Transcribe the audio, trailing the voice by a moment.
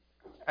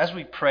as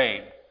we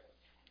prayed,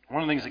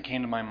 one of the things that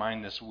came to my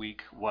mind this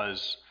week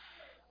was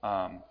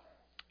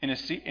in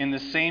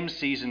the same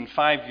season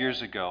 5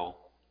 years ago,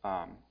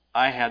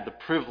 I had the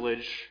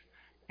privilege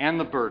and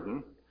the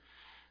burden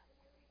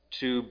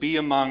to be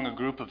among a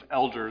group of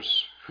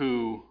elders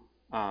who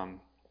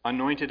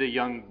anointed a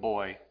young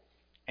boy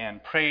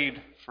and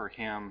prayed for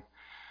him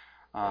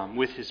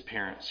with his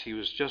parents. He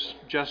was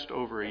just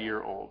over a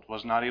year old,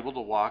 was not able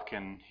to walk,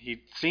 and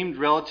he seemed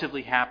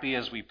relatively happy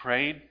as we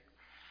prayed,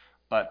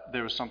 but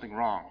there was something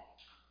wrong.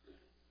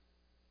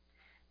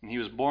 And he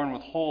was born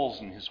with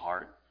holes in his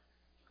heart,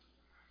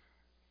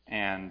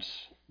 and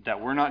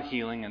that were not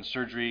healing, and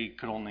surgery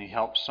could only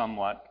help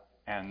somewhat,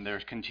 and there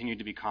continued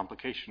to be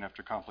complication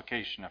after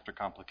complication after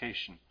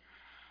complication.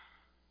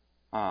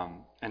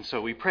 And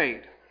so we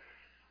prayed.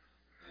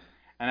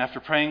 And after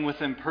praying with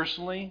them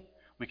personally,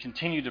 we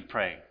continued to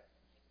pray.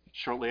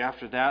 Shortly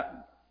after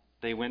that,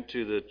 they went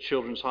to the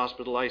Children's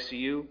Hospital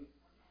ICU,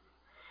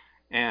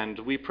 and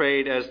we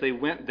prayed as they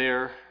went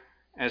there,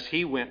 as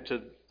he went to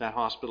that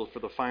hospital for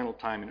the final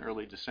time in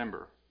early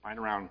December, right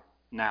around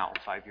now,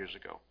 5 years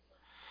ago.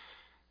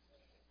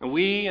 And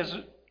we,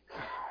 in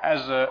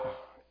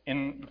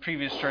the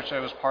previous church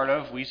I was part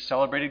of, we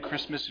celebrated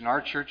Christmas in our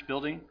church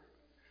building,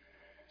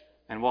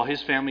 and while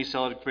his family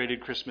celebrated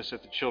Christmas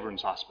at the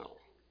Children's Hospital.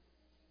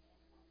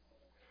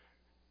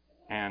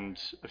 And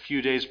a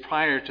few days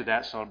prior to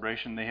that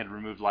celebration, they had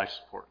removed life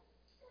support.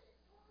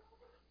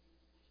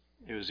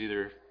 It was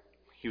either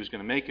he was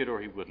going to make it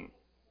or he wouldn't.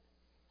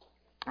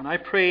 And I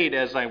prayed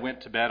as I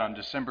went to bed on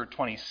December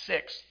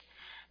 26th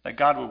that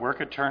God would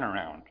work a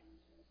turnaround.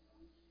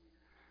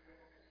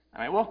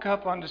 And I woke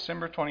up on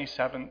December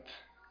 27th, and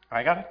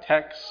I got a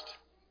text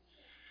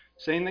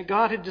saying that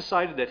God had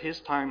decided that his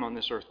time on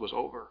this earth was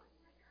over.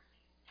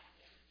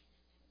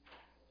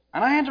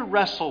 And I had to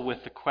wrestle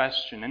with the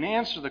question and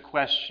answer the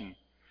question,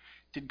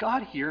 did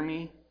God hear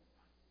me?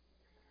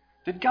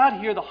 Did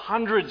God hear the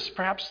hundreds,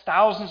 perhaps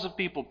thousands of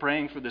people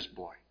praying for this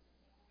boy?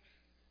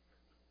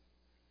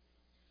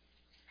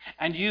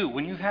 And you,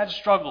 when you've had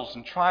struggles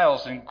and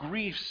trials and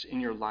griefs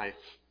in your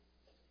life,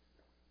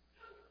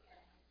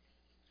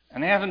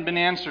 and they haven't been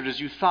answered as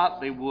you thought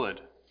they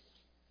would,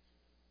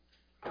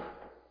 do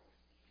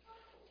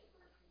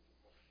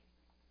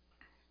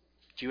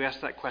you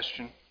ask that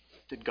question?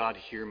 Did God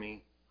hear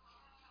me?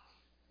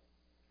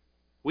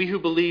 We who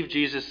believe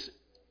Jesus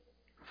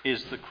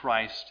is the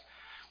Christ,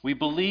 we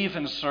believe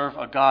and serve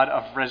a God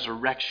of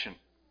resurrection,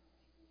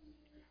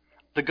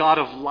 the God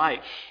of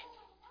life.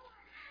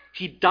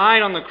 He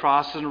died on the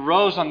cross and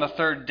rose on the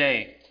third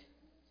day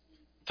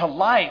to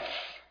life.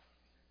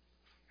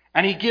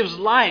 And he gives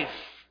life.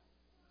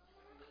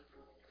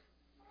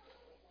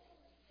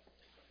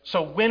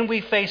 So when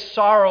we face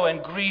sorrow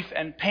and grief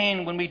and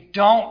pain, when we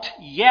don't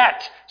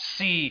yet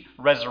see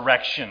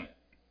resurrection,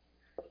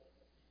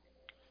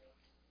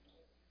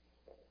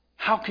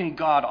 how can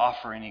God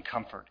offer any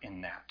comfort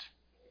in that?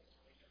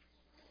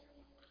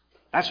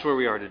 That's where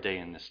we are today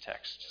in this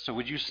text. So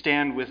would you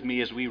stand with me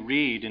as we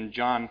read in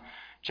John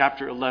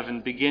chapter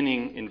 11,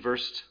 beginning in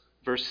verse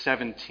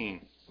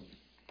 17.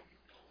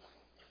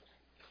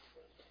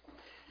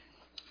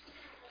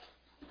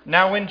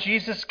 Now when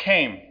Jesus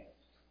came,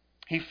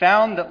 he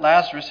found that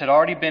Lazarus had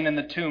already been in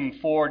the tomb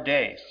 4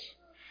 days.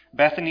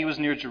 Bethany was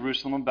near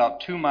Jerusalem,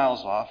 about 2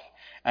 miles off,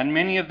 and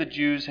many of the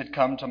Jews had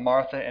come to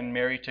Martha and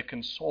Mary to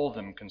console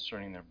them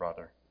concerning their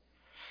brother.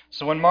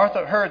 So when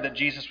Martha heard that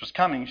Jesus was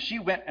coming, she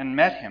went and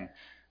met him,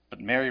 but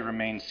Mary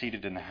remained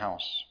seated in the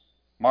house.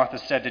 Martha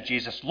said to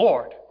Jesus,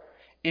 "Lord,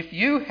 if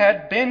you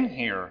had been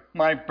here,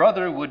 my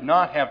brother would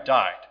not have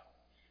died.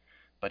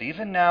 But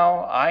even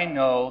now I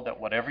know that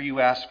whatever you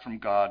ask from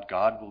God,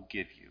 God will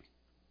give you."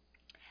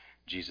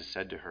 Jesus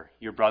said to her,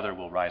 "Your brother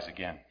will rise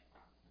again."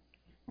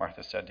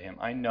 Martha said to him,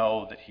 "I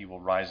know that he will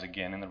rise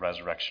again in the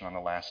resurrection on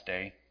the last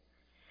day."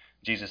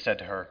 Jesus said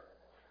to her,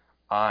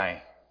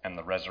 "I am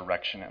the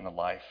resurrection and the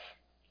life.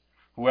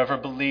 Whoever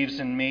believes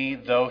in me,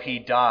 though he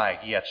die,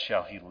 yet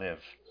shall he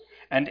live.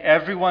 And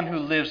everyone who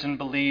lives and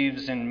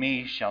believes in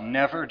me shall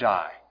never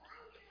die.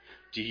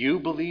 Do you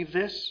believe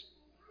this?"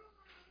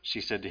 She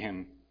said to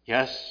him,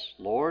 "Yes,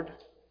 Lord.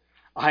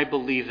 I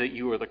believe that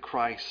you are the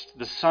Christ,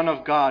 the Son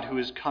of God who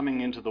is coming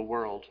into the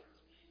world."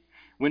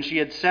 When she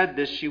had said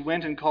this, she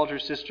went and called her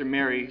sister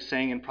Mary,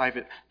 saying in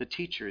private, "The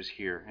teacher is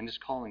here and is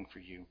calling for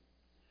you."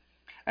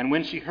 And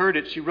when she heard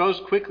it, she rose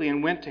quickly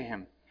and went to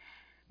him.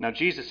 Now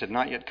Jesus had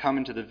not yet come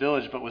into the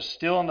village, but was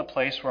still in the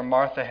place where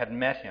Martha had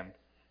met him.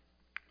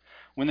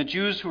 When the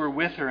Jews who were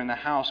with her in the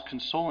house,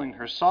 consoling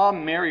her, saw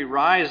Mary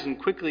rise and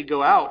quickly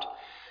go out,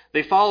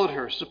 they followed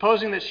her,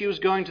 supposing that she was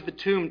going to the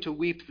tomb to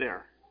weep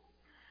there.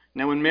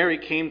 Now when Mary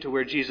came to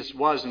where Jesus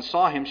was and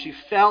saw him, she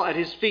fell at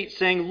his feet,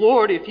 saying,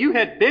 "Lord, if you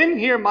had been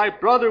here, my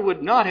brother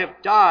would not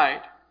have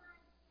died."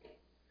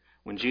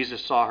 When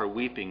Jesus saw her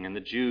weeping, and the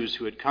Jews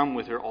who had come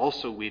with her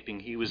also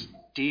weeping, he was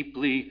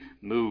deeply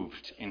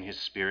moved in his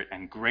spirit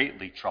and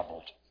greatly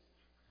troubled.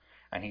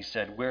 And he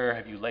said, "Where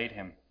have you laid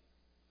him?"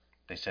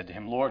 They said to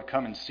him, "Lord,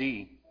 come and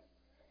see."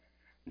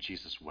 And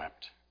Jesus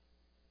wept.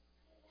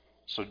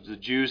 So the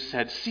Jews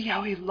said, "See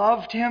how he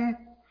loved him?"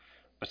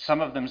 But some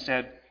of them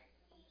said,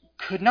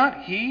 "Could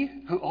not he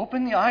who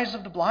opened the eyes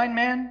of the blind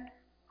man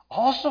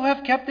also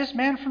have kept this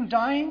man from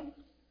dying?"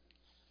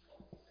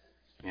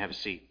 You have a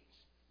seat.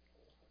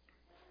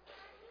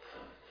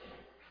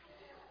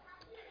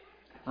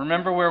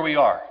 Remember where we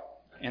are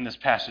in this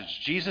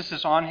passage. Jesus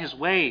is on his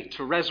way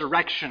to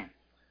resurrection.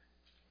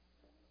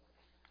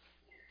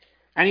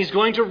 And he's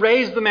going to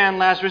raise the man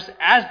Lazarus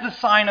as the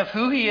sign of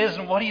who he is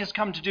and what he has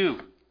come to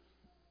do.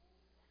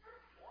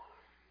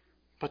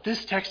 But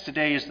this text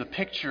today is the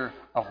picture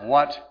of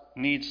what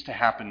needs to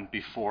happen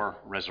before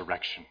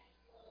resurrection.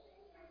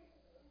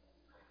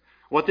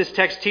 What this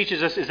text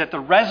teaches us is that the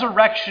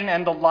resurrection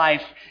and the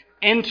life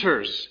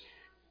enters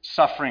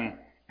suffering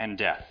and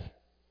death.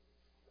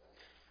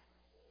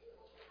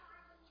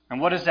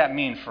 And what does that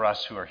mean for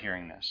us who are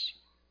hearing this?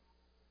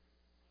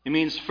 It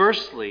means,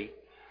 firstly,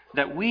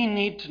 that we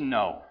need to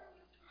know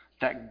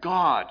that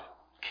God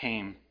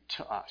came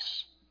to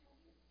us.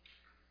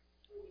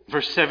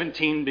 Verse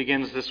 17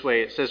 begins this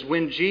way. It says,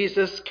 when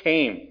Jesus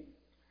came,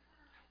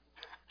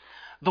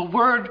 the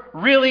Word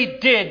really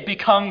did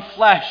become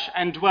flesh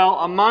and dwell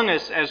among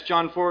us, as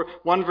John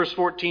 1 verse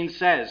 14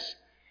 says.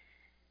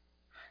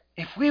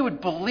 If we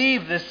would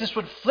believe this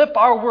would flip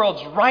our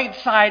worlds right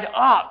side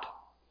up.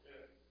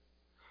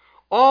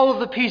 All of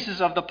the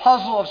pieces of the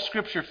puzzle of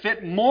Scripture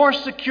fit more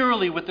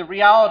securely with the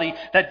reality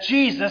that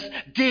Jesus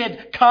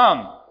did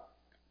come.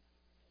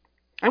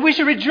 And we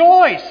should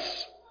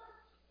rejoice.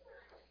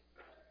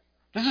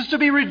 This is to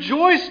be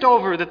rejoiced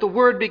over, that the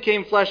Word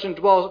became flesh and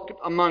dwelt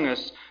among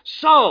us.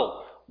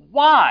 So,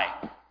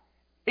 why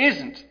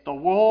isn't the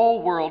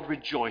whole world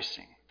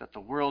rejoicing that the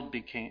Word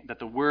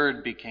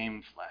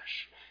became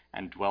flesh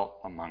and dwelt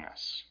among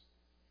us?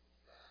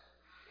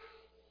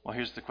 Well,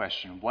 here's the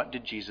question. What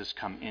did Jesus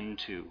come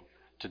into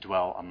to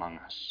dwell among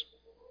us?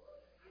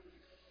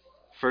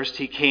 First,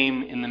 he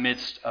came in the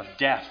midst of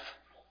death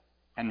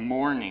and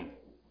mourning.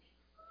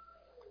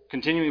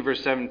 Continuing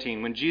verse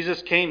 17, when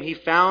Jesus came, he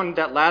found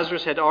that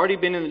Lazarus had already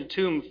been in the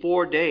tomb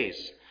 4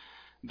 days.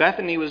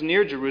 Bethany was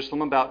near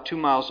Jerusalem, about 2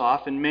 miles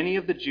off, and many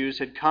of the Jews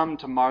had come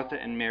to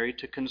Martha and Mary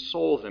to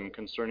console them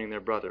concerning their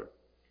brother.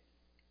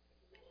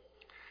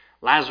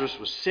 Lazarus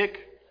was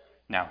sick,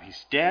 now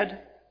he's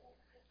dead,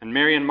 and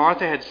Mary and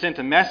Martha had sent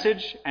a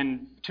message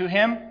to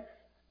him,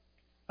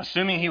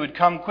 assuming he would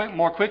come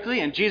more quickly,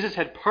 and Jesus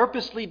had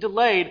purposely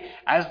delayed,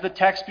 as the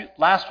text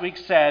last week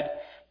said,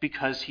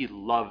 because he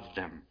loved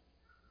them.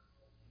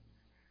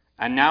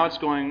 And now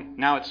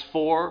it's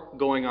 4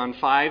 going on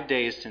 5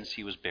 days since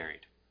he was buried.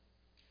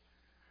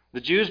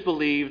 The Jews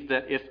believed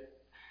that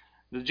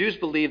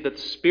the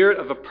spirit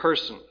of a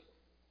person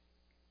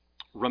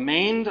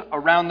remained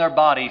around their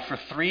body for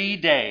 3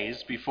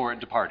 days before it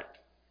departed.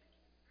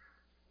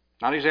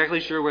 Not exactly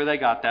sure where they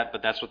got that,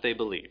 but that's what they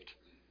believed.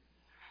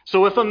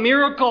 So if a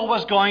miracle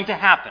was going to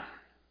happen,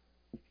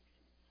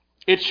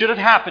 it should have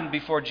happened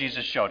before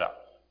Jesus showed up.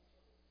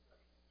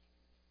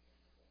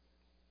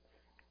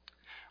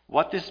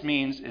 What this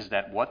means is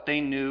that what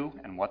they knew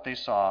and what they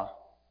saw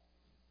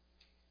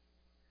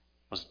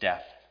was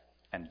death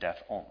and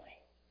death only.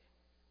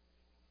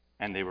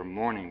 And they were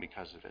mourning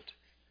because of it.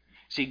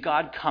 See,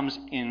 God comes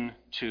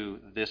into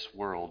this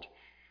world,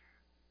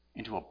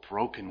 into a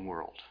broken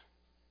world,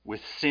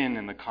 with sin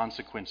and the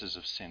consequences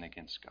of sin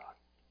against God.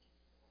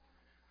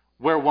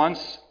 Where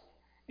once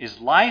is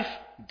life,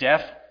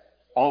 death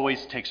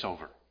always takes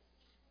over.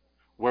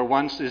 Where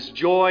once is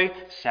joy,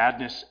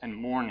 sadness and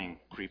mourning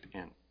creep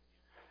in.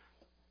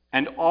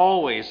 And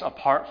always,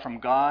 apart from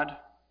God,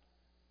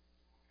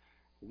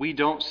 we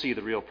don't see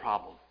the real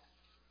problem.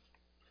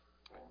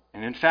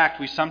 And in fact,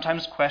 we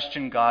sometimes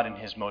question God and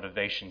his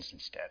motivations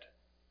instead.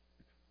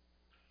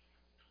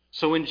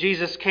 So when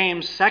Jesus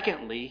came,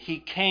 secondly, he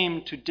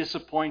came to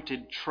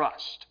disappointed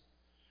trust.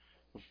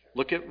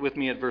 Look with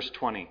me at verse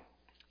 20.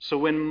 So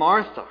when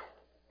Martha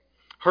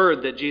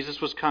heard that Jesus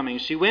was coming,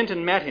 she went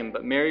and met him,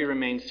 but Mary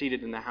remained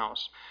seated in the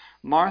house.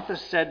 Martha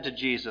said to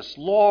Jesus,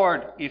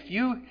 "Lord, if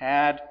you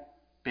had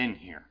been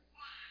here.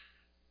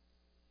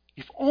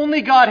 If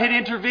only God had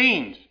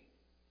intervened.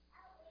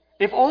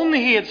 If only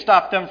he had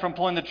stopped them from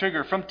pulling the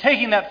trigger, from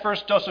taking that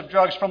first dose of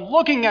drugs, from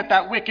looking at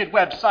that wicked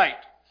website."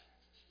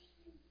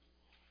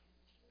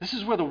 This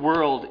is where the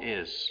world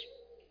is.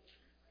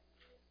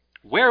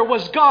 Where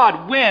was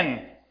God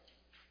when?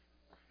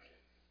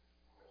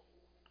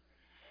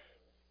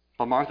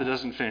 But Martha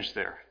doesn't finish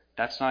there.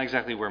 That's not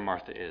exactly where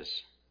Martha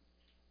is.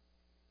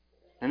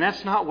 And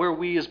that's not where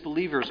we as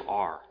believers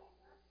are,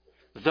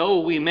 though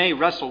we may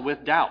wrestle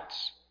with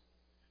doubts.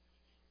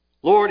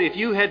 Lord, if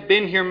you had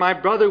been here, my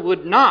brother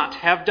would not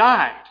have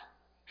died.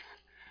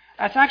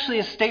 That's actually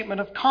a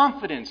statement of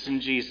confidence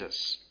in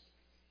Jesus.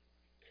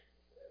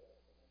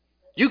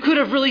 You could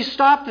have really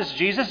stopped this,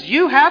 Jesus.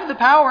 You have the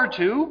power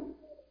to.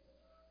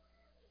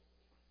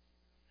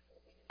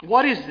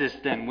 What is this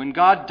then when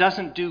God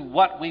doesn't do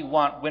what we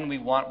want, when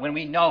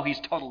we know he's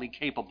totally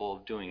capable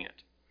of doing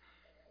it?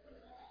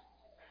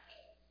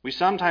 We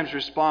sometimes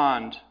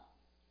respond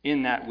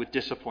in that with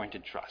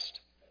disappointed trust.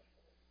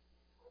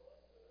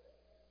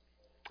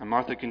 And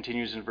Martha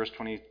continues in verse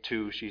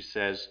 22. She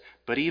says,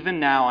 "But even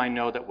now I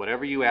know that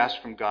whatever you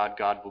ask from God,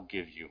 God will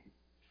give you."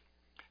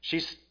 She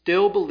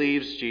still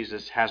believes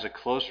Jesus has a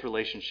close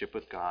relationship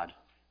with God.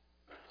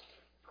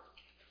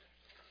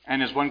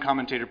 And as one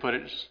commentator put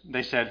it,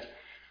 they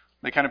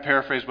kind of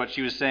paraphrased what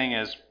she was saying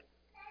as,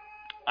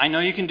 "I know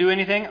you can do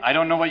anything. I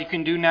don't know what you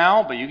can do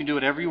now, but you can do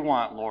whatever you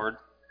want, Lord."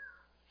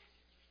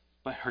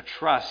 But her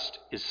trust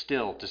is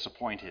still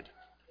disappointed.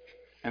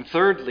 And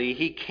thirdly,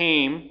 he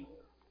came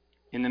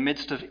in the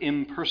midst of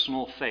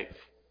impersonal faith.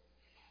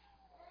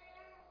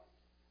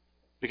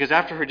 Because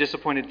after her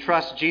disappointed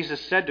trust,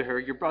 Jesus said to her,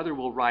 "Your brother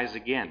will rise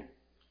again."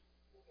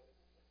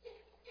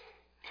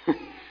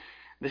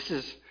 This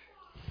is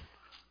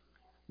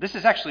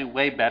actually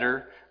way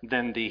better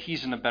than the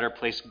 "he's in a better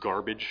place"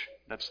 garbage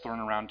that's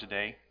thrown around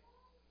today.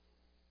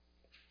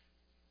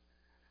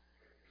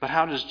 But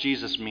how does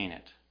Jesus mean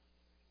it?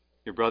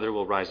 Your brother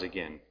will rise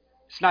again.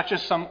 It's not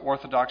just some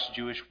Orthodox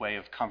Jewish way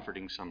of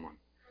comforting someone.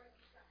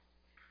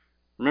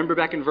 Remember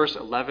back in verse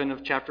 11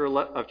 of chapter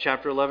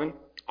 11?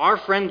 "Our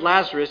friend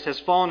Lazarus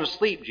has fallen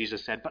asleep,"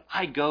 Jesus said, "but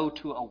I go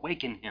to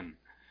awaken him."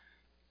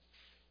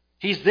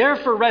 He's there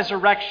for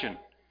resurrection.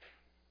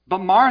 But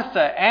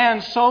Martha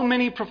and so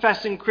many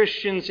professing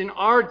Christians in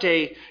our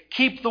day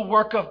keep the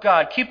work of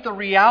God, keep the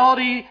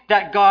reality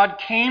that God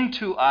came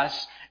to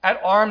us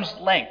at arm's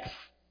length.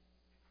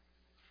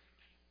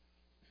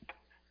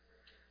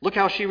 Look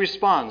how she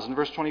responds in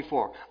verse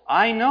 24.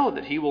 "I know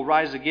that he will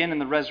rise again in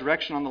the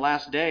resurrection on the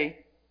last day."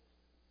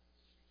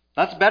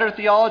 That's better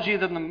theology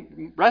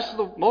than most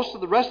of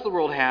the rest of the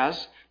world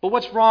has. But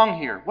what's wrong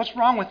here? What's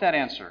wrong with that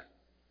answer?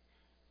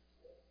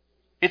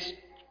 It's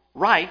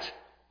right,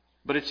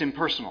 but it's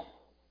impersonal.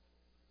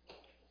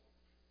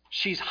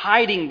 She's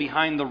hiding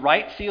behind the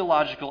right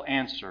theological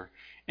answer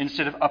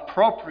instead of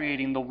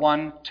appropriating the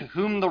one to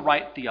whom the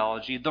right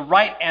theology, the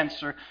right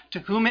answer,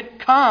 to whom it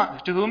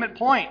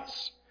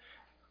points,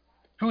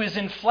 who is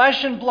in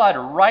flesh and blood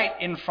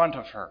right in front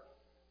of her.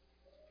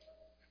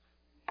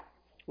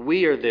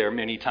 We are there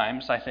many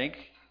times, I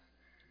think.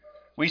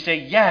 We say,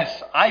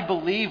 "Yes, I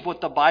believe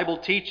what the Bible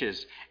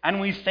teaches." And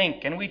we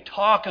think and we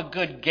talk a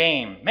good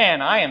game.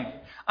 "Man,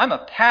 I'm a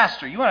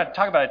pastor. You want to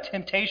talk about a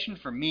temptation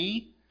for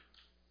me?"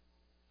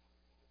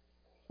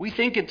 We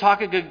think and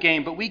talk a good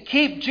game, but we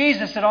keep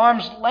Jesus at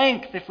arm's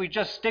length if we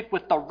just stick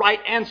with the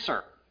right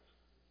answer.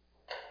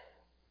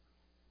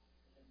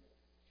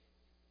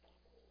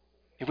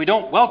 If we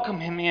don't welcome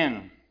him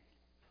in,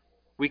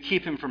 we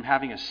keep him from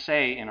having a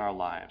say in our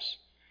lives.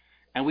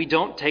 And we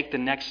don't take the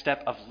next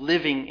step of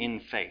living in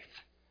faith.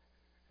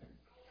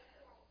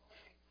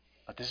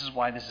 But this is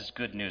why this is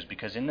good news,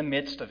 because in the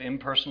midst of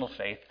impersonal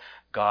faith,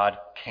 God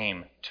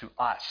came to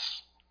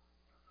us.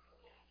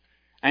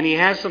 And he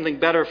has something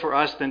better for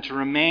us than to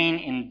remain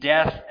in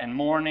death and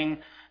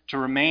mourning, to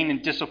remain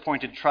in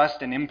disappointed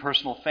trust and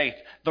impersonal faith.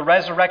 The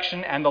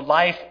resurrection and the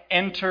life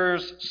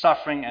enters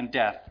suffering and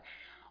death.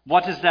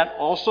 What does that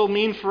also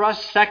mean for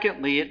us?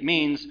 Secondly, it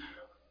means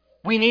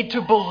we need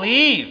to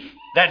believe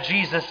that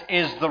Jesus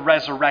is the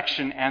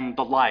resurrection and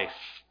the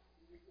life.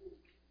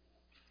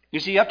 You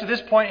see, up to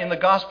this point in the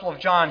Gospel of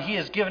John, he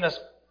has given us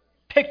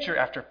picture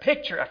after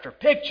picture after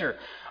picture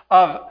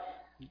of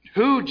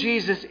who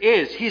Jesus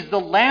is. He's the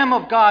Lamb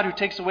of God who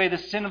takes away the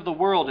sin of the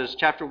world, as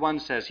chapter 1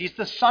 says. He's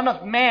the Son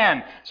of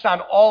Man. It's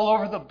found all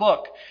over the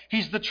book.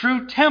 He's the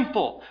true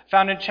temple,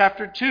 found in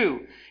chapter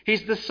 2.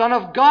 He's the Son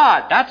of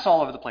God. That's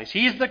all over the place.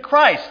 He's the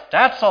Christ.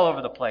 That's all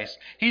over the place.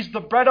 He's the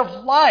bread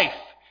of life.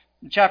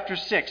 In chapter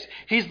 6,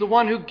 he's the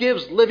one who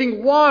gives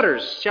living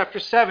waters. Chapter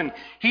 7,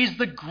 he's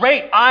the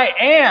great I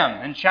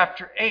am. In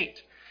chapter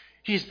 8,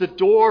 he's the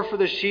door for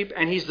the sheep,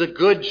 and he's the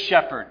good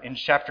shepherd. In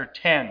chapter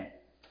 10,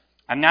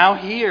 and now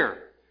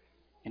here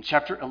in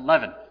chapter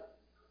 11,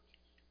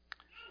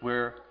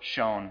 we're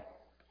shown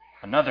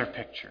another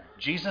picture.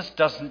 Jesus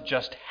doesn't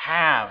just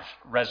have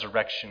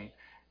resurrection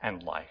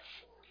and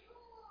life.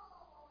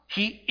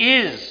 He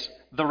is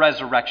the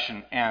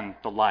resurrection and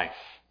the life.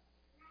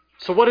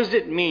 So what does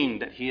it mean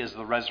that he is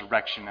the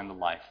resurrection and the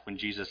life when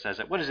Jesus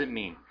says it? What does it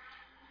mean?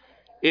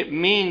 It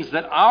means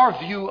that our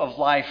view of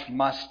life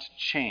must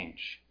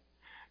change.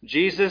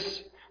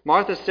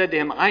 Martha said to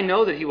him, "I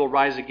know that he will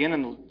rise again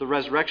in the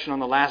resurrection on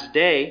the last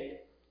day."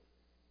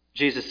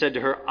 Jesus said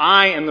to her,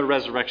 "I am the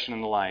resurrection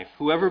and the life.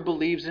 Whoever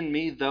believes in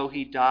me, though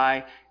he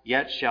die,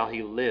 yet shall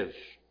he live."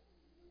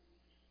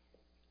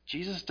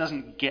 Jesus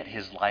doesn't get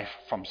his life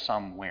from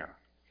somewhere.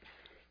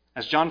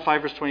 As John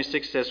 5 verse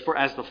 26 says, "For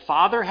as the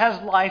Father has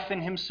life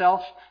in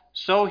himself,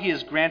 so he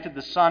has granted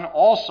the Son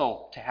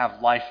also to have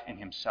life in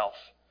himself."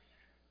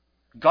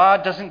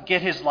 God doesn't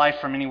get his life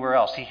from anywhere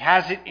else. He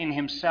has it in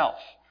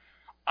himself.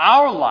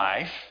 Our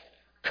life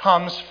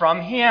comes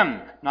from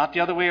him, not the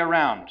other way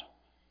around.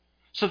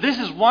 So this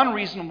is one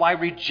reason why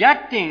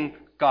rejecting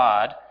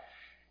God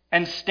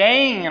and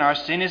staying in our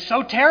sin is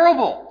so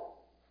terrible.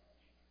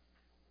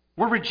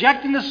 We're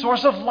rejecting the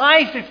source of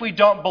life if we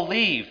don't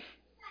believe.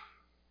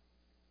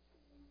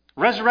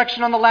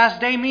 Resurrection on the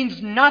last day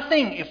means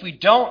nothing if we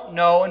don't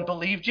know and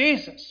believe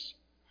Jesus.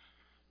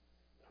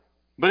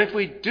 But if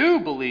we do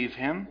believe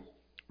him,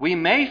 we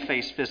may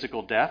face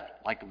physical death,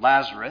 like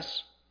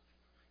Lazarus,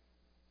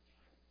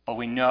 but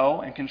we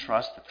know and can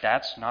trust that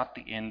that's not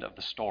the end of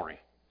the story.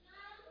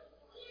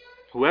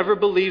 Whoever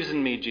believes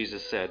in me,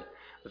 Jesus said,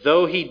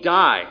 though he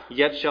die,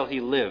 yet shall he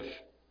live.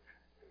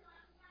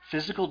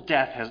 Physical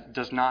death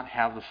does not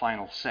have the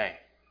final say.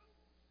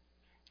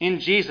 In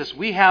Jesus,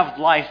 we have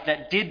life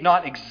that did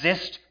not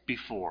exist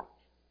before.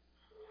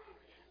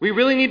 We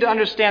really need to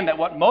understand that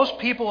what most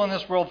people in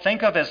this world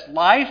think of as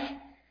life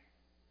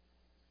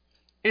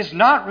is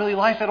not really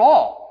life at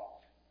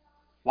all.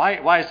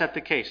 Why is that the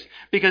case?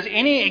 Because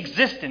any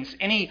existence,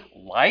 any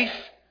life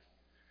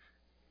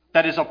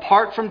that is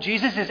apart from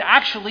Jesus is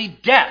actually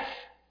death.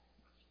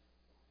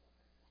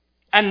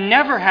 And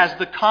never has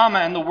the comma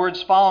and the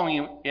words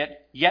following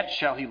it, yet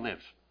shall he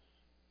live.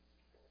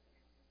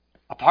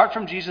 Apart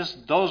from Jesus,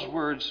 those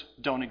words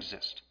don't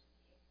exist.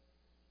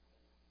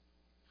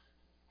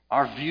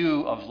 Our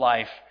view of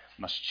life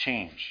must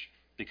change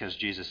because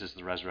Jesus is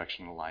the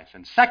resurrection and the life.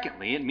 And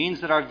secondly, it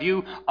means that our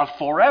view of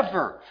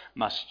forever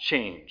must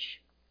change.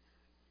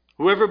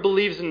 Whoever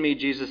believes in me,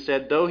 Jesus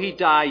said, though he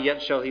die,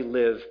 yet shall he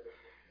live.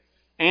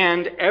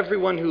 And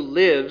everyone who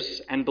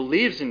lives and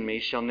believes in me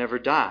shall never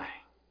die.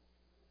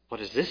 What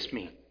does this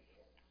mean?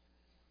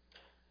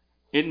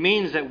 It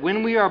means that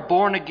when we are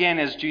born again,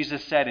 as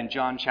Jesus said in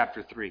John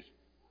chapter 3,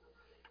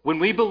 when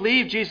we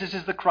believe Jesus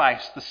is the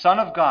Christ, the Son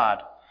of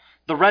God,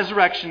 the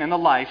resurrection and the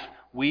life,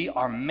 we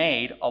are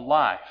made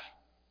alive.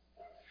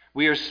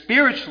 We are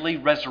spiritually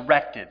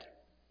resurrected,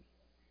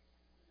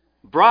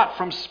 brought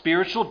from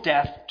spiritual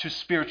death to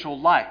spiritual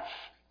life.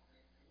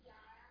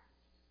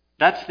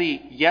 That's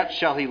the yet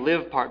shall he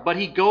live part. But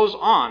he goes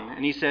on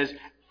and he says,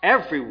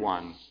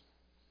 everyone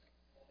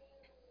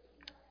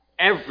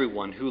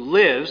who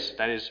lives,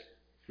 that is,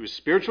 who is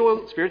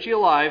spiritually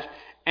alive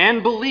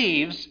and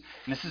believes,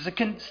 and this is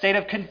a state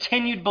of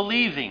continued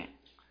believing.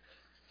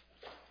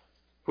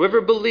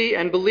 Whoever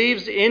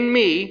believes in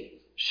me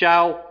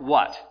shall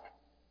what?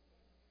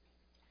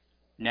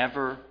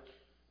 Never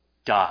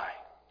die.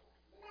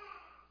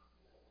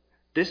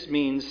 This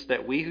means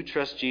that we who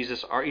trust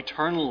Jesus are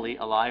eternally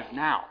alive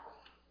now.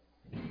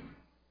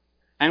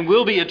 And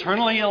will be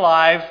eternally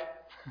alive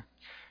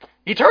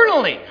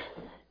eternally.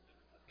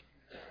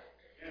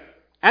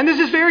 And this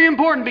is very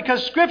important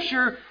because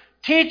Scripture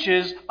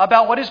teaches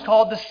about what is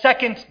called the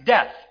second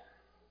death.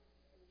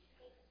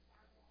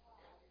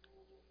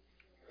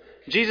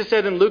 Jesus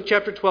said in Luke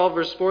chapter 12,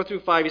 verse 4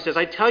 through 5, he says,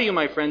 I tell you,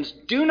 my friends,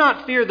 do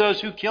not fear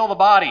those who kill the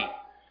body,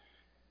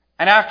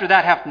 and after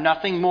that have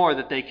nothing more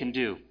that they can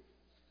do.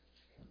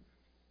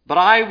 But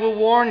I will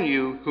warn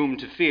you whom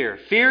to fear.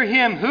 Fear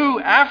him who,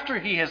 after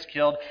he has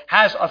killed,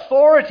 has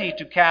authority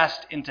to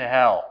cast into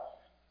hell.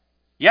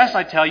 Yes,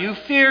 I tell you,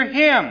 fear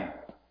him.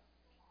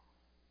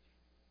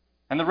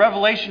 And the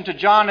revelation to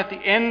John at the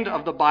end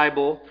of the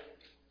Bible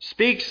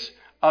speaks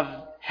of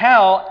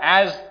hell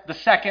as the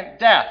second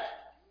death.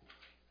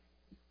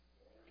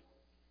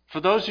 For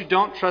those who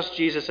don't trust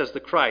Jesus as the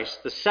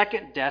Christ, the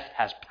second death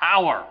has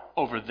power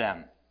over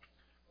them.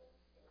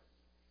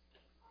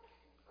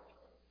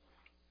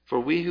 For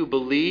we who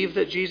believe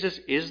that Jesus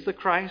is the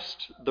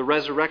Christ, the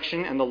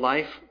resurrection and the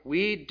life,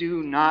 we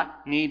do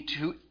not need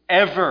to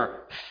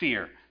ever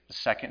fear the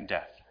second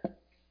death.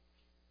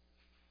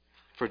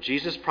 For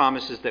Jesus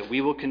promises that we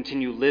will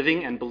continue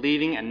living and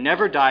believing and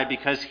never die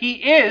because he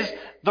is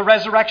the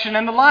resurrection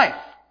and the life.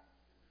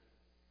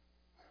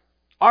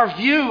 Our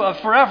view of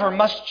forever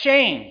must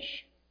change.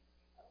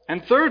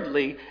 And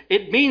thirdly,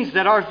 it means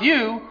that our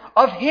view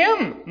of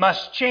him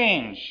must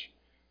change.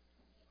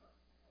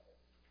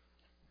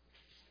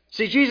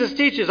 See, Jesus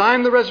teaches, I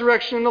am the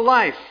resurrection and the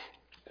life.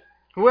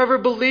 Whoever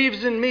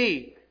believes in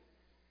me,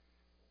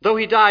 though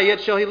he die, yet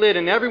shall he live.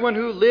 And everyone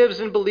who lives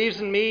and believes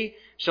in me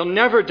shall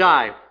never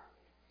die.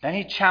 Then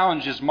he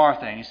challenges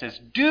Martha and he says,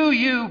 do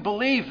you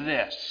believe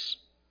this?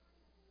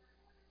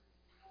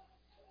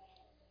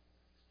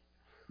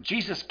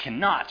 Jesus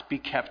cannot be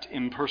kept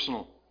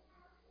impersonal.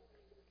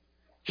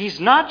 He's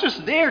not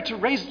just there to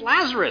raise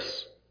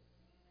Lazarus.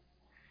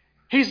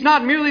 He's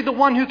not merely the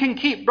one who can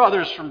keep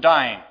brothers from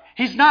dying.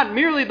 He's not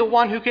merely the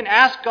one who can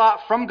ask God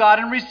from God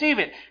and receive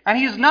it. And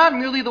he's not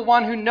merely the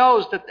one who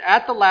knows that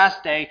at the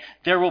last day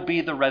there will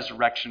be the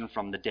resurrection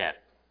from the dead.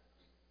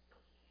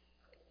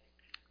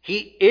 He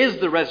is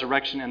the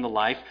resurrection and the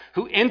life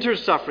who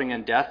enters suffering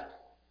and death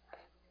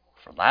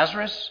for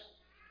Lazarus,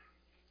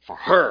 for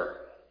her,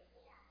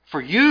 for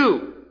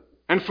you,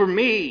 and for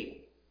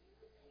me.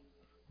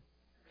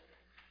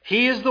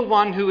 He is the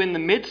one who in the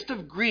midst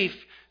of grief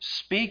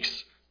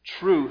speaks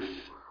truth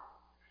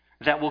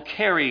that will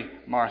carry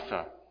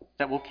Martha,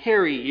 that will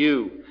carry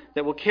you,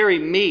 that will carry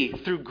me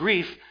through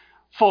grief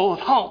full of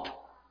hope.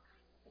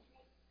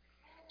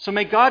 So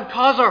may God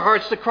cause our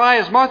hearts to cry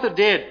as Martha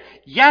did,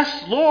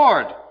 yes,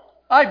 Lord,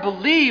 I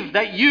believe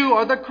that you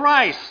are the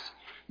Christ,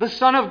 the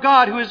Son of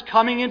God who is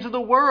coming into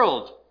the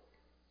world.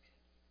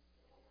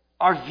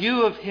 Our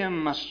view of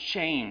him must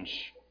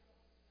change.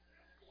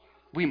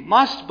 We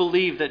must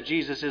believe that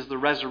Jesus is the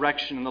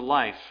resurrection and the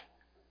life.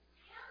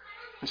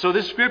 And so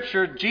this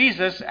scripture,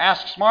 Jesus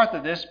asks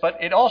Martha this, but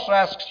it also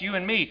asks you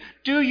and me,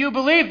 do you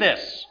believe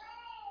this?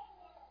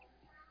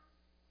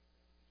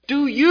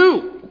 Do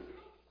you?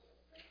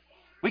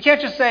 We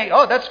can't just say,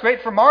 oh, that's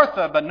great for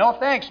Martha, but no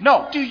thanks.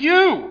 No, do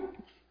you?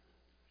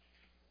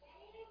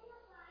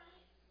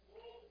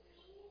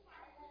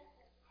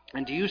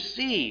 And do you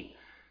see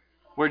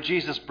where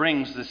Jesus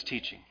brings this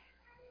teaching?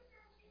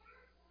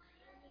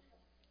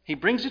 He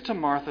brings it to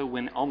Martha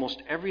when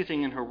almost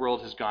everything in her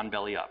world has gone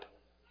belly up.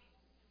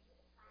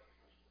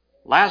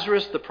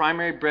 Lazarus, the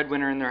primary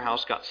breadwinner in their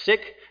house, got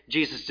sick.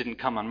 Jesus didn't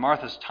come on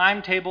Martha's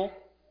timetable.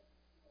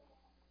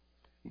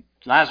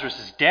 Lazarus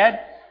is dead.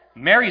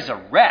 Mary's a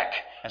wreck,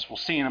 as we'll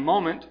see in a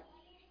moment.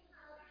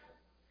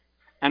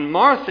 And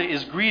Martha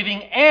is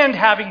grieving and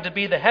having to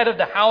be the head of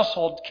the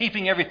household,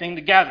 keeping everything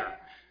together.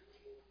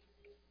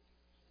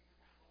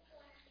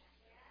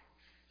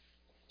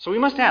 So we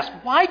must ask,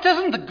 why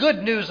doesn't the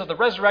good news of the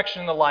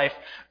resurrection and the life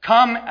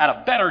come at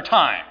a better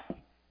time?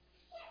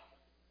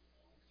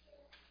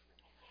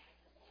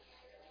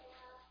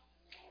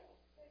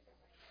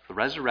 The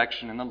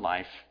resurrection and the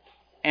life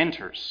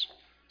enters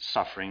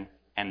suffering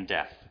and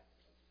death.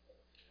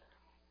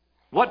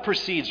 What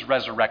precedes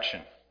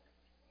resurrection?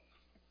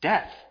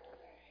 Death.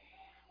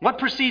 What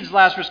precedes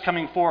Lazarus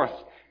coming forth?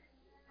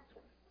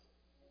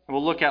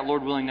 We'll look at,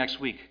 Lord willing, next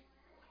week.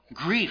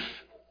 Grief.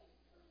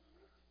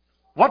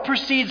 What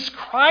precedes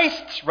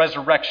Christ's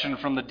resurrection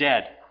from the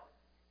dead?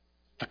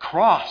 The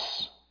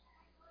cross.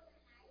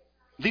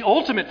 The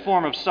ultimate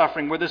form of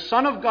suffering, where the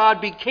Son of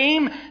God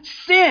became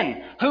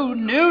sin, who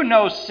knew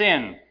no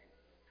sin,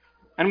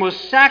 and was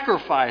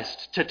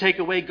sacrificed to take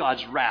away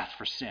God's wrath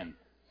for sin.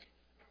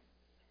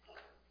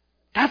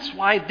 That's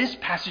why this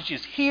passage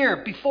is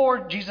here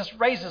before Jesus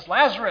raises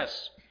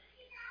Lazarus.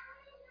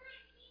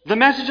 The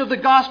message of the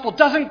gospel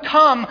doesn't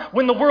come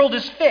when the world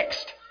is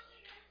fixed,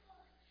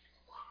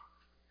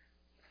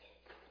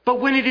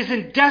 but when it is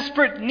in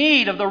desperate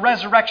need of the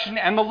resurrection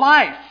and the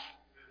life.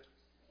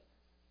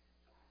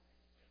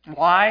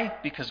 Why?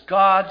 Because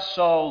God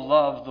so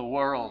loved the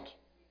world.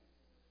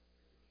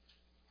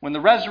 When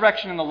the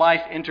resurrection and the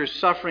life enters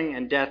suffering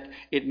and death,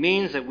 it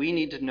means that we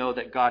need to know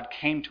that God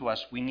came to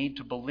us. We need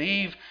to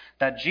believe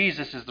that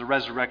Jesus is the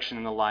resurrection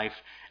and the life.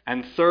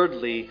 And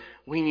thirdly,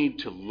 we need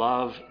to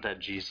love that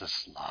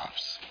Jesus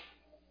loves.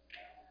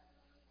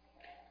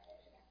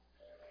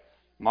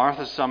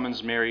 Martha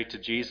summons Mary to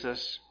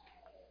Jesus.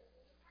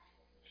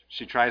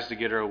 She tries to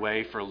get her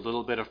away for a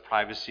little bit of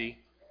privacy.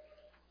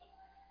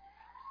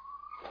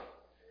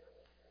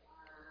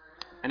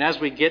 And as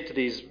we get to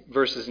these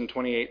verses in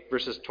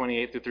verses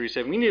 28 through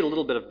 37, we need a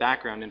little bit of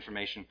background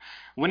information.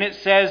 When it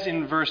says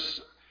in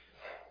verse,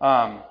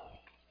 what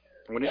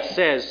is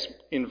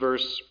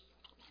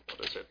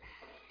it?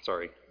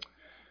 Sorry.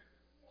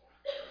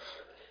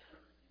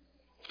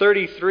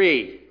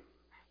 33,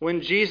 when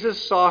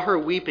Jesus saw her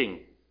weeping,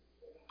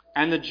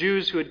 and the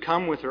Jews who had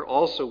come with her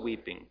also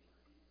weeping.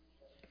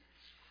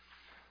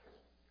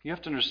 You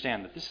have to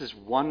understand that this is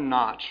one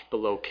notch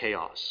below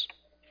chaos.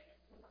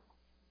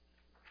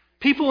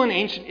 People in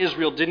ancient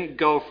Israel didn't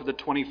go for the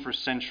 21st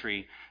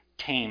century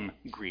tame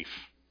grief.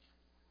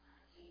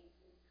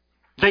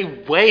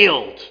 They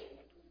wailed.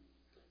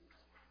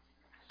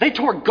 They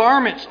tore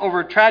garments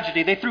over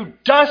tragedy. They threw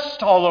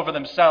dust all over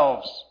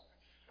themselves.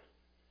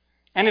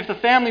 And if the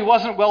family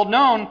wasn't well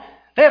known,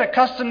 they had a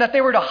custom that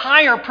they were to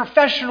hire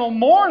professional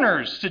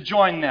mourners to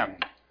join them.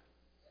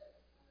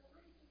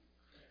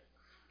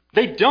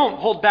 They don't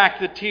hold back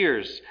the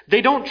tears.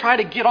 They don't try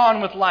to get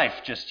on with life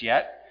just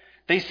yet.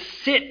 They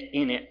sit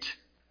in it,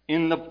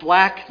 in the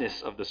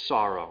blackness of the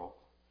sorrow.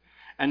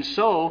 And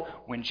so,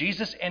 when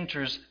Jesus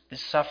enters the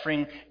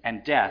suffering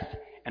and death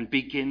and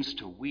begins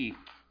to weep,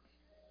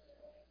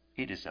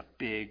 it is a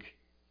big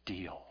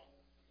deal.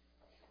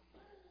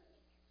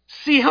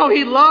 See how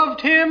he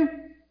loved him?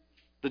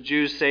 The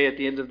Jews say at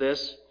the end of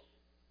this.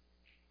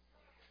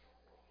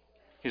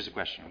 Here's the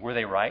question. Were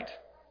they right?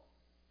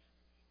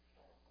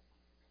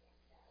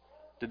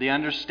 Did they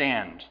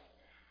understand?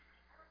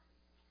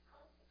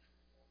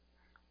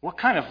 What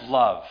kind of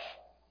love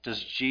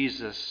does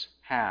Jesus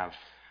have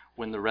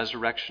when the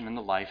resurrection and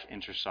the life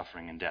enter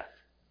suffering and death?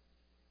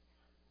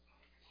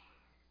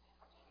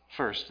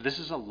 First, this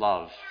is a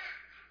love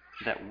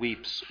that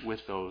weeps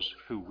with those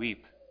who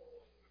weep.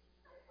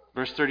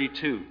 Verse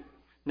 32,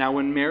 now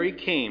when Mary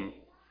came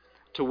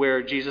to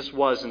where Jesus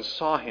was and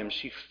saw him,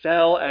 she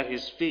fell at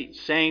his feet,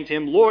 saying to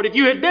him, Lord, if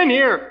you had been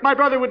here, my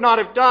brother would not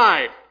have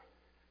died.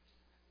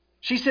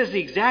 She says the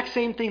exact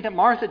same thing that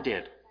Martha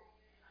did.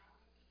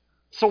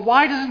 So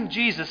why doesn't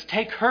Jesus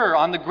take her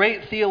on the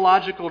great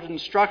theological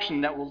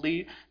instruction that will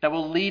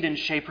lead and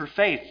shape her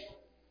faith?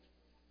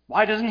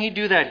 Why doesn't he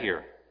do that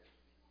here?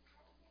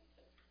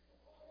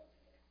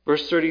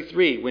 Verse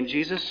 33, when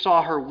Jesus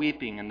saw her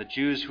weeping and the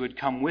Jews who had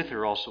come with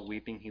her also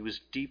weeping, he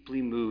was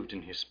deeply moved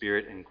in his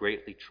spirit and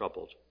greatly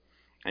troubled.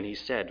 And he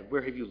said,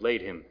 where have you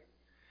laid him?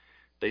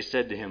 They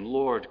said to him,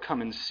 Lord,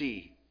 come and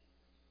see.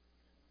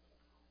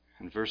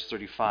 In verse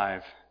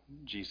 35,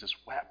 Jesus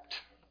wept.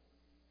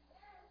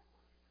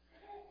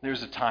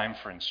 there's a time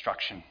for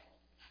instruction.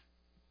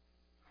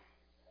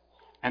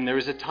 And there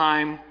is a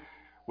time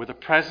where the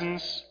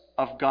presence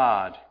of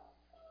God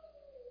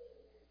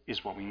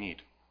is what we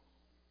need.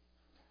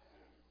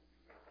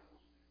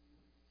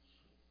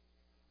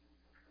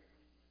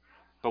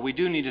 But we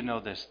do need to know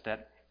this,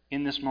 that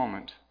in this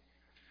moment,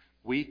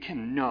 we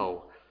can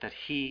know that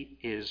He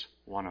is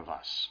one of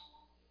us.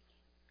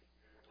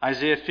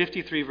 Isaiah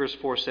 53 verse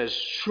 4 says,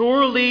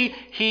 "Surely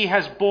He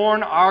has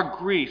borne our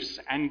griefs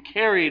and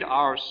carried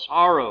our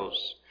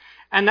sorrows."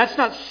 And that's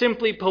not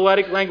simply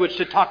poetic language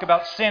to talk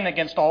about sin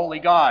against a holy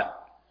God.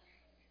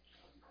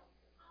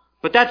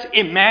 But that's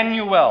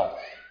Emmanuel,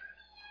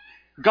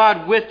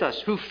 God with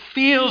us, who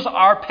feels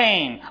our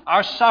pain,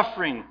 our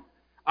suffering,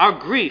 our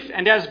grief.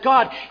 And as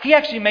God, He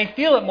actually may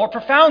feel it more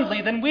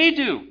profoundly than we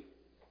do.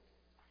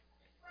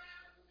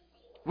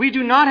 We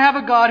do not have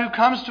a God who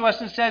comes to us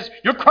and says,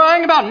 "You're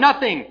crying about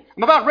nothing.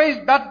 I'm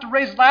about to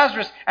raise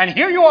Lazarus, and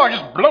here you are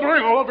just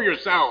blubbering all over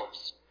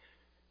yourselves.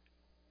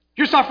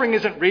 Your suffering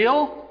isn't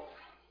real."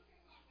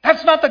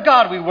 That's not the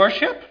God we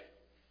worship.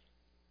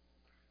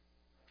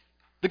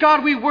 The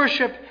God we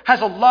worship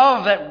has a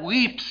love that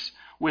weeps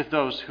with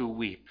those who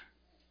weep.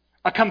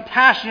 A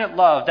compassionate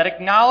love that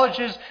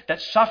acknowledges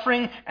that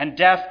suffering and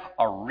death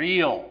are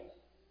real.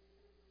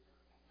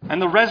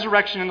 And the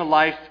resurrection and the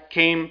life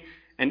came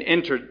and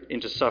entered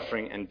into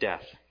suffering and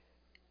death.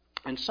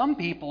 And some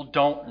people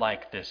don't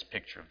like this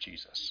picture of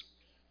Jesus.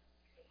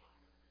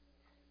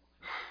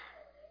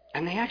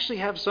 And they actually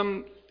have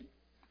some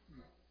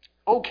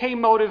okay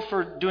motive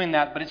for doing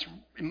that, but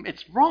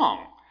it's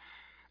wrong.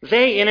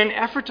 They, in an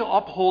effort to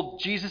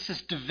uphold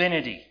Jesus'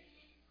 divinity,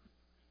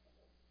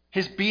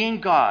 His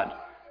being God,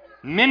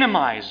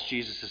 minimize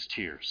Jesus'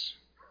 tears,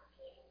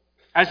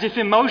 as if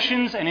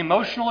emotions and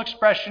emotional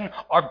expression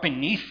are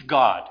beneath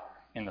God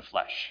in the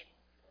flesh.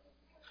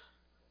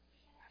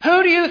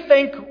 Who do you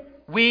think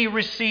we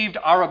received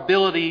our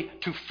ability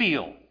to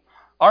feel,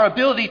 our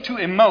ability to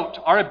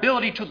emote, our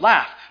ability to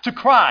laugh, to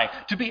cry,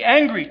 to be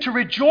angry, to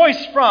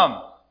rejoice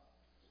from?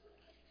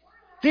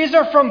 These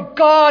are from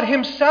God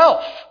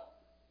Himself.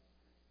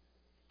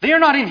 They are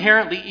not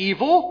inherently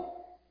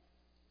evil.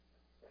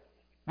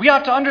 We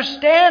ought to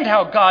understand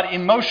how God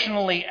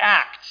emotionally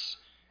acts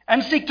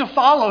and seek to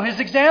follow His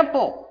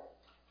example.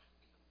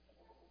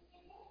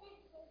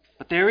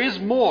 But there is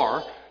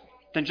more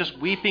than just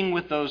weeping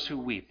with those who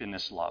weep in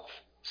this love.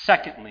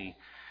 Secondly,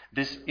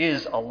 this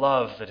is a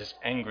love that is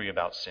angry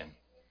about sin.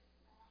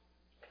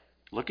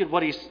 Look at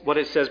what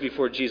it says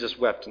before Jesus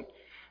wept.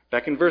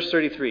 Back in verse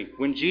 33,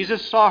 when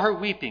Jesus saw her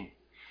weeping,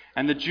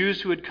 and the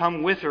Jews who had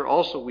come with her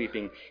also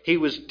weeping, He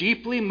was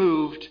deeply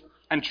moved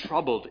and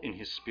troubled in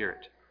His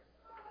spirit.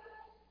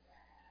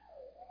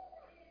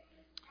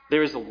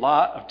 There is a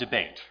lot of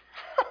debate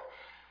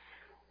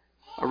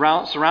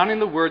surrounding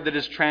the word that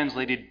is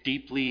translated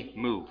deeply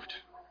moved.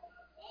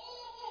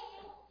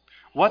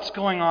 What's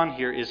going on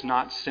here is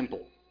not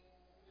simple.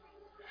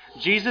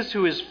 Jesus,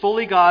 who is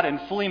fully God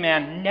and fully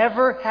man,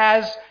 never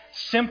has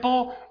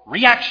simple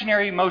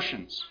reactionary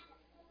emotions.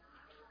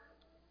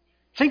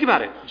 Think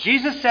about it.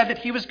 Jesus said that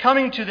He was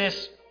coming to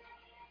this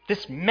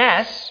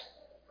mess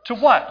to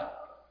what?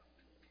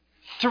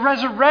 To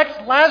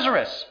resurrect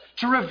Lazarus,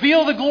 to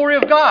reveal the glory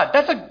of God.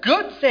 That's a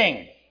good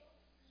thing.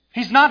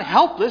 He's not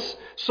helpless,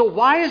 so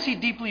why is He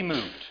deeply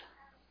moved?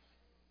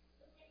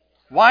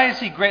 Why is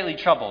He greatly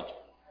troubled?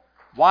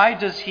 Why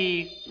does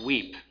He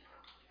weep?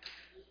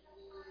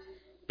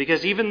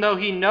 Because even though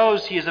He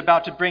knows He is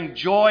about to bring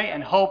joy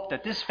and hope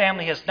that this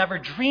family has never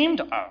dreamed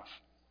of,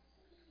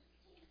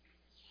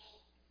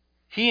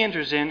 He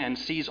enters in and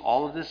sees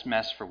all of this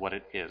mess for what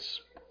it is.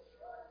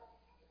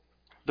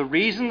 The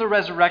reason the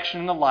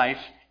resurrection and the life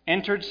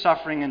entered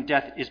suffering and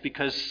death is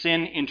because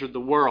sin entered the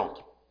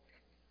world.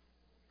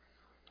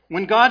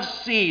 When God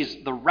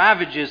sees the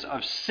ravages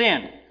of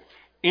sin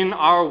in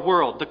our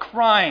world, the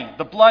crying,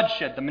 the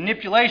bloodshed, the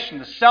manipulation,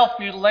 the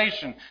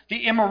self-mutilation,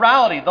 the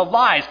immorality, the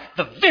lies,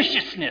 the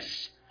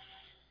viciousness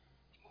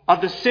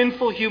of the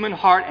sinful human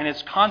heart and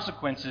its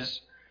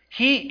consequences,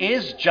 He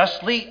is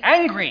justly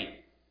angry.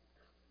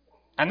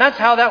 And that's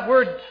how that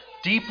word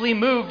deeply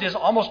moved is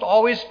almost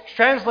always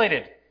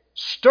translated.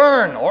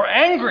 Stern or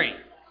angry.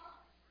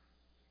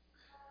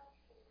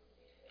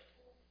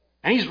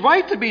 And He's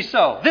right to be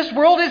so. This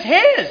world is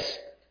His.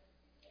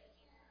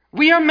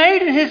 We are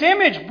made in His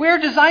image. We're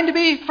designed to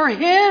be for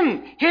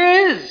Him,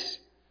 His.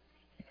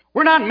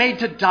 We're not made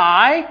to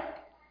die,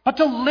 but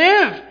to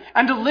live,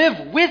 and to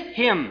live with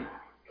Him.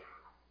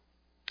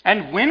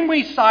 And when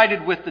we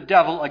sided with the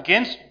devil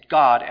against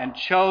God and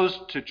chose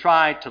to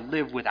try to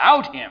live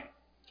without Him,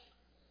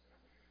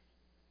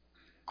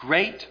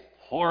 great,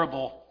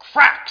 horrible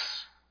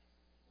cracks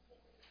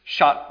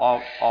shot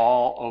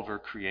all over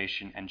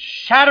creation and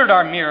shattered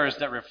our mirrors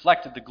that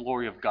reflected the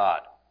glory of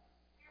God.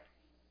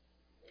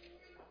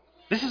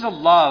 This is a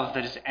love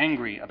that is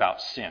angry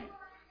about sin,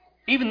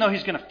 even though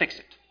He's going to fix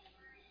it.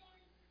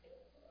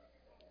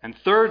 And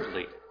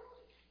thirdly,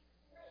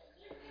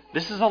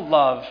 this is a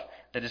love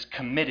that is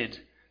committed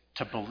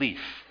to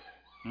belief,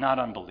 not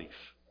unbelief.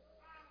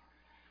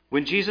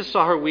 When Jesus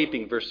saw her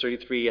weeping, verse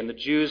 33, and the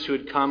Jews who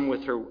had come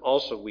with her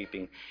also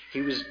weeping,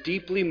 he was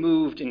deeply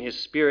moved in his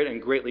spirit and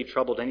greatly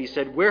troubled. And he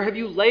said, "Where have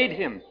you laid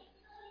him?"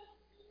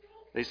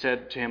 They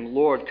said to him,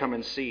 "Lord, come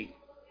and see."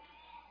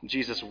 And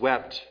Jesus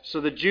wept. So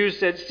the Jews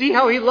said, "See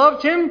how he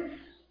loved him?"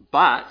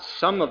 But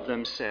some of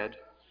them said,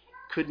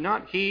 "Could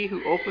not he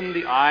who opened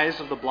the eyes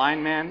of the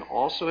blind man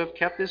also have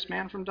kept this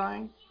man from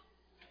dying?"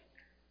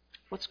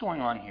 What's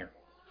going on here?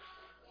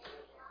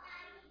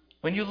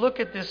 When you look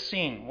at this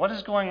scene, what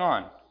is going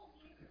on?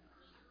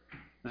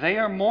 They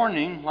are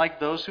mourning like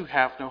those who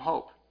have no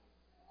hope.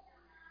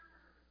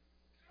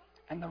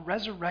 And the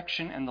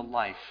resurrection and the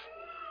life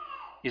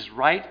is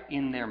right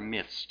in their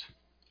midst.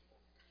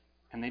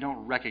 And they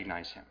don't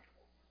recognize him.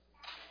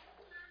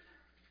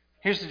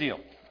 Here's the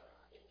deal.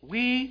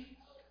 We,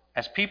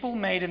 as people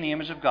made in the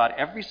image of God,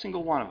 every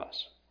single one of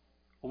us,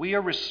 we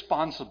are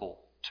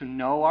responsible to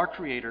know our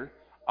Creator,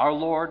 our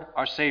Lord,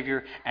 our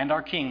Savior, and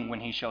our King when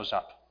he shows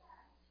up.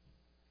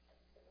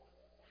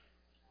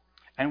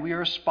 And we are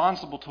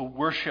responsible to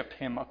worship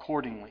him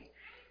accordingly.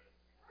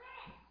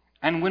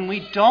 And when we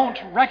don't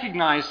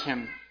recognize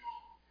him,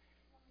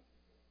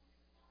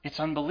 it's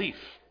unbelief.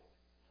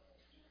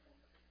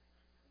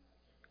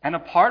 And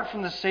apart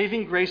from the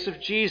saving grace of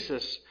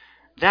Jesus,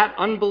 that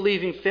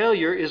unbelieving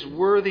failure is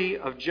worthy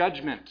of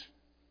judgment.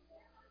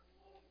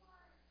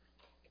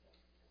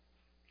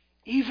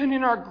 Even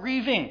in our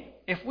grieving,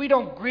 if we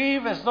don't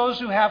grieve as those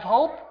who have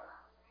hope,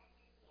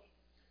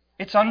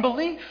 it's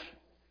unbelief.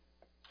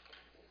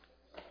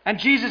 And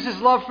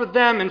Jesus' love for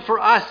them and for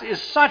us is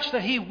such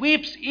that he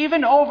weeps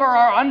even over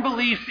our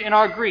unbelief in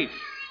our grief.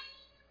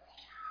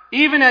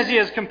 Even as he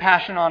has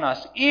compassion on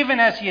us, even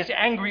as he is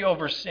angry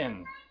over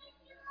sin.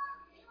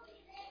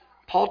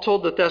 Paul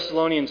told the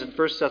Thessalonians in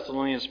 1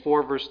 Thessalonians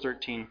 4, verse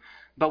 13,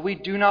 "But we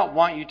do not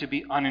want you to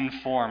be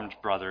uninformed,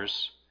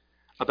 brothers,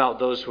 about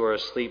those who are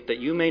asleep, that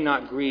you may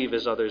not grieve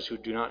as others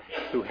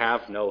who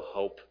have no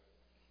hope."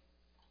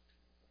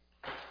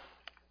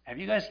 Have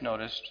you guys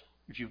noticed,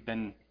 if you've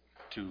been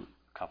to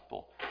a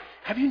couple,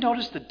 have you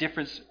noticed the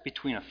difference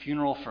between a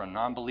funeral for a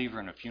non-believer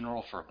and a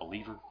funeral for a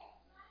believer?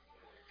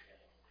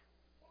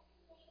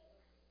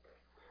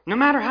 No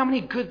matter how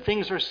many good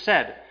things are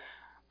said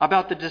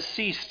about the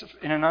deceased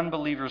in an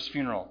unbeliever's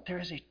funeral, there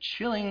is a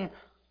chilling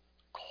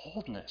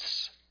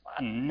coldness,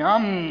 a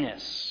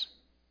numbness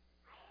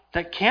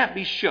that can't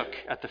be shook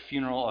at the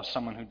funeral of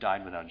someone who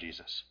died without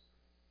Jesus.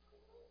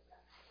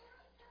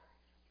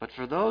 But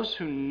for those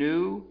who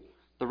knew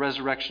the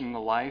resurrection and the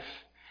life,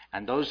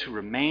 and those who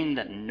remain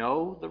that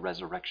know the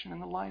resurrection and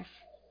the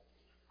life,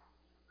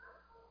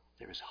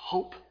 there is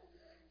hope.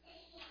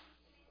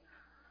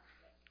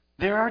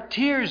 There are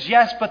tears,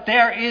 yes, but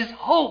there is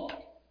hope.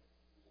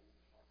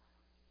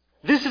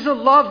 This is a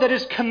love that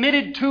is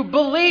committed to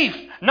belief,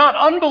 not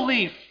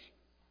unbelief.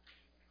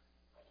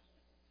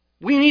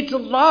 We need to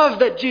love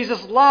that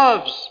Jesus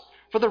loves,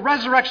 for the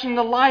resurrection and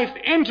the life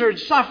entered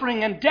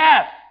suffering and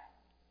death.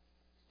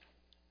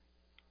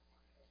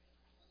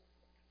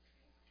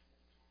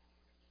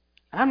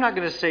 And I'm not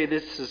going to say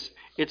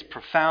it's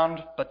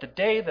profound, but the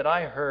day that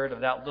I heard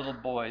of that little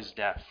boy's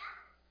death,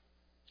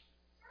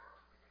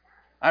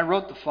 I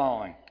wrote the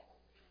following.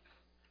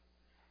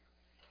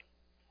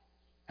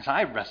 As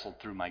I wrestled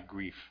through my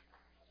grief,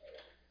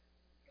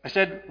 I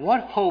said,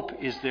 what hope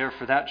is there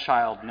for that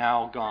child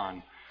now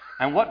gone?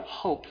 And what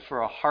hope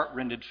for a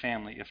heart-rended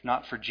family, if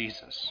not for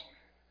Jesus,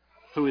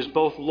 who is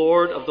both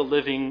Lord of the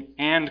living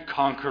and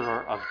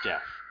conqueror of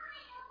death?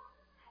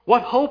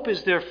 What hope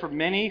is there for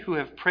many who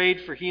have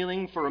prayed for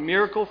healing, for a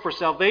miracle, for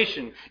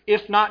salvation,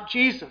 if not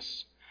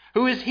Jesus,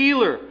 who is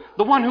healer,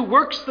 the one who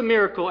works the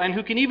miracle, and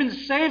who can even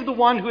save the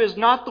one who has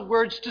not the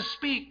words to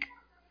speak?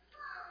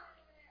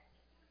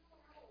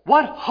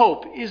 What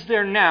hope is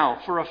there now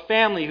for a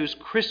family whose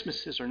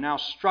Christmases are now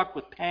struck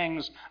with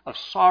pangs of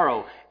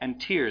sorrow and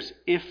tears,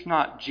 if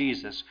not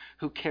Jesus,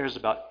 who cares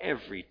about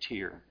every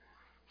tear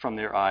from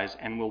their eyes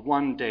and will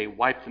one day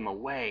wipe them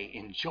away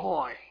in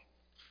joy?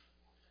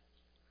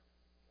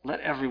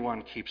 Let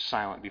everyone keep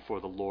silent before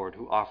the Lord,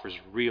 who offers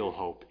real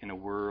hope in a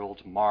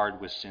world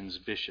marred with sin's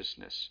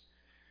viciousness.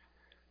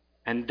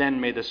 And then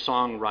may the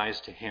song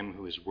rise to him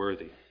who is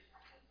worthy.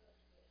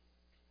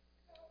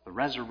 The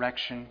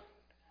resurrection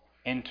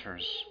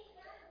enters.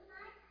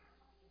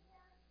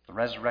 The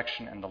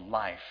resurrection and the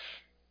life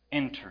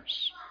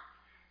enters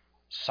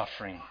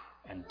suffering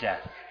and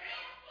death.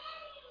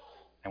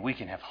 And we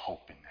can have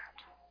hope in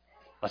that.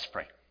 Let's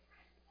pray.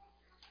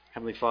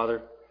 Heavenly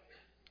Father,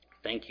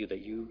 thank you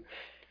that you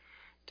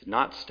did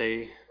not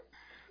stay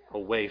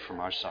away from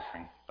our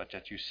suffering, but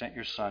that you sent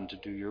your Son to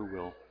do your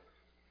will.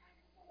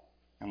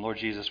 And Lord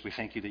Jesus, we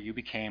thank you that you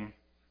became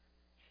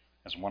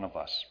as one of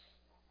us.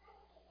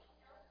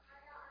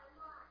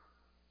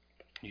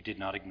 You did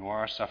not ignore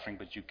our suffering,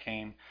 but you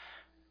came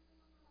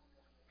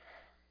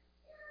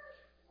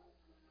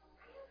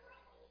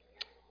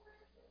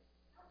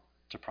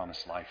to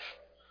promise life,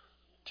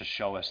 to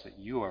show us that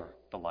you are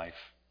the life,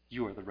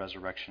 you are the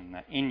resurrection, and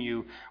that in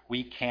you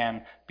we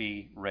can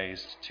be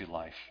raised to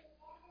life.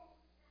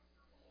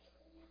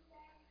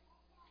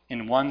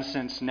 in one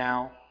sense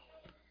now,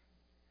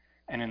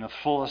 and in the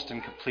fullest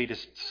and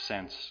completest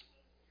sense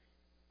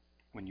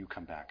when you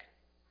come back.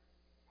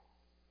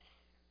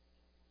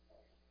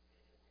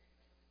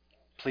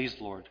 Please,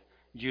 Lord,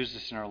 use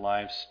this in our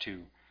lives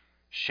to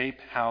shape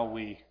how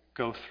we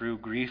go through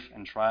grief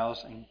and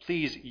trials, and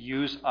please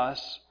use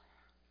us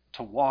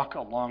to walk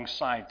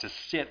alongside, to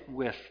sit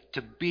with,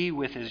 to be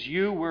with as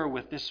you were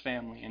with this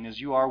family and as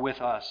you are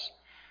with us.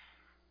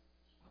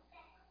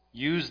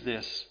 Use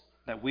this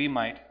that we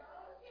might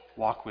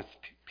walk with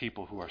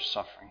people who are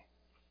suffering.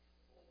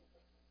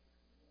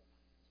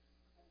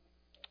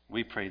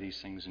 We pray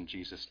these things in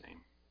Jesus'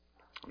 name.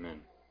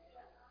 Amen.